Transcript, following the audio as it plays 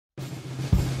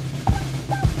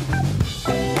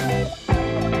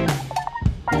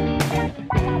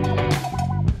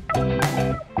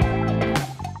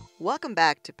Welcome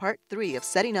back to part 3 of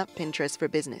setting up Pinterest for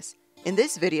business. In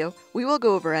this video, we will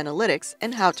go over analytics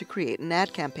and how to create an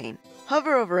ad campaign.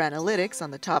 Hover over analytics on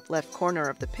the top left corner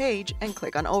of the page and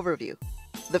click on overview.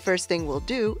 The first thing we'll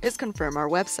do is confirm our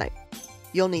website.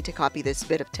 You'll need to copy this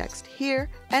bit of text here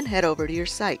and head over to your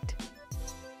site.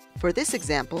 For this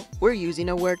example, we're using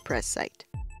a WordPress site.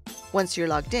 Once you're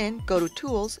logged in, go to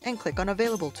Tools and click on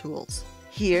Available Tools.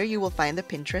 Here you will find the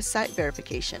Pinterest site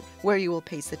verification, where you will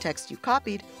paste the text you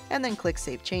copied and then click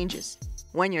Save Changes.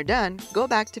 When you're done, go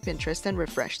back to Pinterest and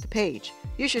refresh the page.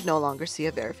 You should no longer see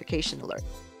a verification alert.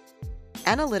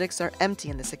 Analytics are empty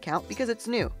in this account because it's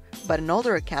new, but an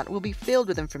older account will be filled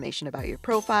with information about your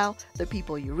profile, the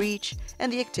people you reach,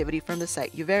 and the activity from the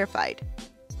site you verified.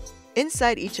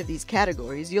 Inside each of these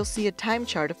categories, you'll see a time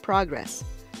chart of progress,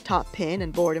 top pin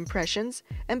and board impressions,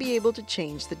 and be able to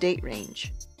change the date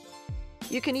range.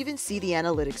 You can even see the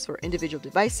analytics for individual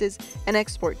devices and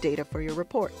export data for your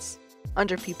reports.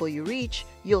 Under People You Reach,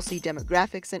 you'll see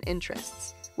demographics and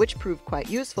interests, which prove quite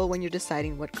useful when you're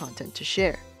deciding what content to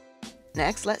share.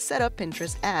 Next, let's set up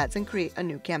Pinterest ads and create a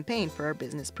new campaign for our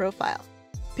business profile.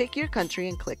 Pick your country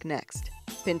and click Next.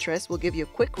 Pinterest will give you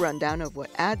a quick rundown of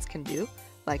what ads can do,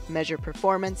 like measure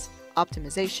performance,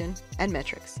 optimization, and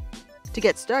metrics. To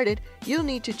get started, you'll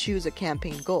need to choose a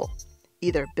campaign goal.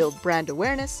 Either build brand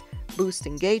awareness, boost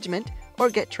engagement, or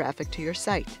get traffic to your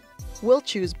site. We'll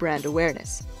choose brand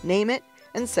awareness, name it,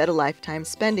 and set a lifetime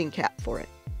spending cap for it.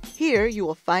 Here you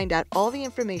will find out all the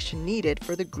information needed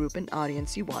for the group and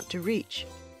audience you want to reach.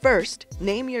 First,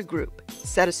 name your group,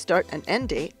 set a start and end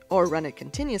date, or run it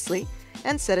continuously,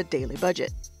 and set a daily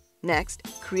budget. Next,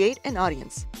 create an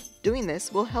audience. Doing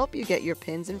this will help you get your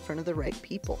pins in front of the right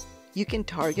people. You can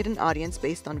target an audience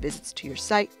based on visits to your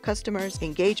site, customers,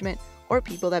 engagement, or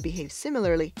people that behave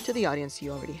similarly to the audience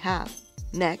you already have.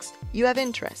 Next, you have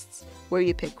interests, where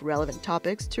you pick relevant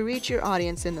topics to reach your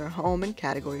audience in their home and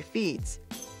category feeds.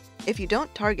 If you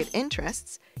don't target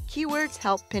interests, keywords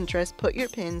help Pinterest put your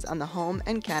pins on the home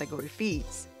and category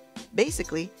feeds.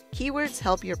 Basically, keywords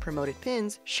help your promoted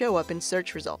pins show up in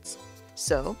search results.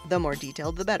 So, the more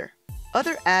detailed, the better.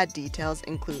 Other ad details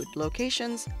include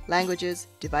locations, languages,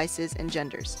 devices, and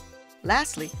genders.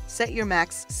 Lastly, set your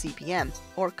max CPM,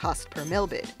 or cost per mil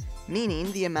bid,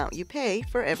 meaning the amount you pay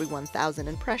for every 1,000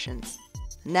 impressions.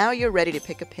 Now you're ready to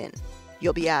pick a pin.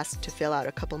 You'll be asked to fill out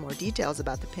a couple more details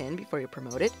about the pin before you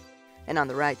promote it, and on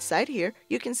the right side here,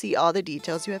 you can see all the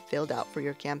details you have filled out for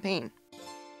your campaign.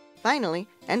 Finally,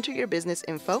 enter your business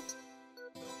info,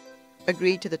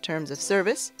 agree to the terms of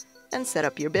service, and set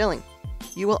up your billing.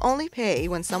 You will only pay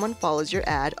when someone follows your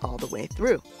ad all the way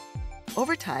through.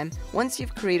 Over time, once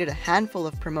you've created a handful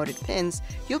of promoted pins,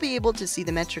 you'll be able to see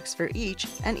the metrics for each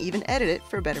and even edit it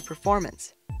for better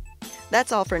performance.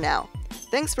 That's all for now.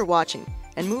 Thanks for watching,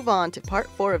 and move on to part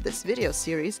 4 of this video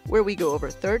series where we go over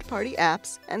third-party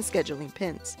apps and scheduling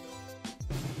pins.